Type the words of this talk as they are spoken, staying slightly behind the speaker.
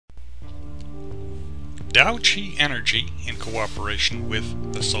DaoChi Energy, in cooperation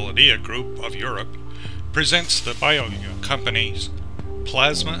with the Solidia Group of Europe, presents the bio company's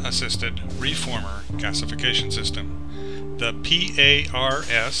plasma-assisted reformer gasification system. The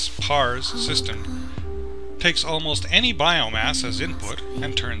PARS system takes almost any biomass as input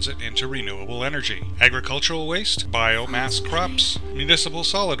and turns it into renewable energy. Agricultural waste, biomass crops, municipal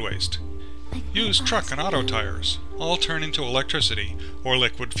solid waste, used truck and auto tires, all turn into electricity or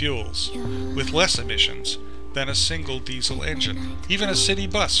liquid fuels, with less emissions than a single diesel engine. Even a city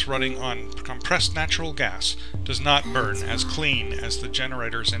bus running on compressed natural gas does not burn as clean as the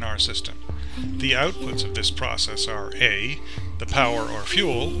generators in our system. The outputs of this process are A, the power or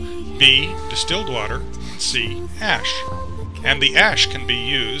fuel, B, distilled water, C, ash. And the ash can be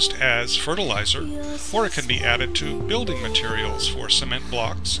used as fertilizer, or it can be added to building materials for cement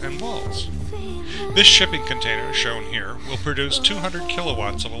blocks and walls. This shipping container, shown here, will produce 200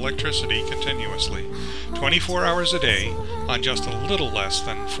 kilowatts of electricity continuously, 24 hours a day, on just a little less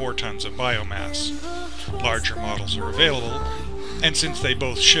than 4 tons of biomass. Larger models are available, and since they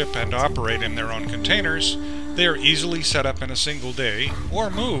both ship and operate in their own containers, they are easily set up in a single day, or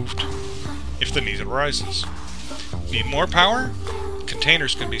moved if the need arises. Need more power?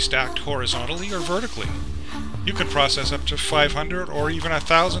 Containers can be stacked horizontally or vertically. You can process up to 500 or even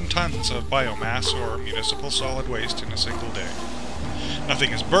 1,000 tons of biomass or municipal solid waste in a single day.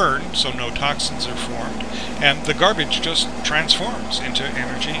 Nothing is burned, so no toxins are formed, and the garbage just transforms into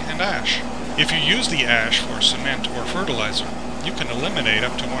energy and ash. If you use the ash for cement or fertilizer, you can eliminate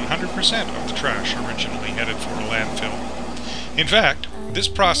up to 100% of the trash originally headed for a landfill. In fact, this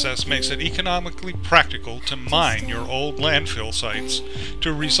process makes it economically practical to mine your old landfill sites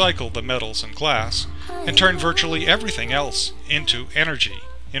to recycle the metals and glass and turn virtually everything else into energy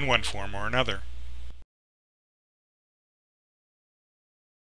in one form or another.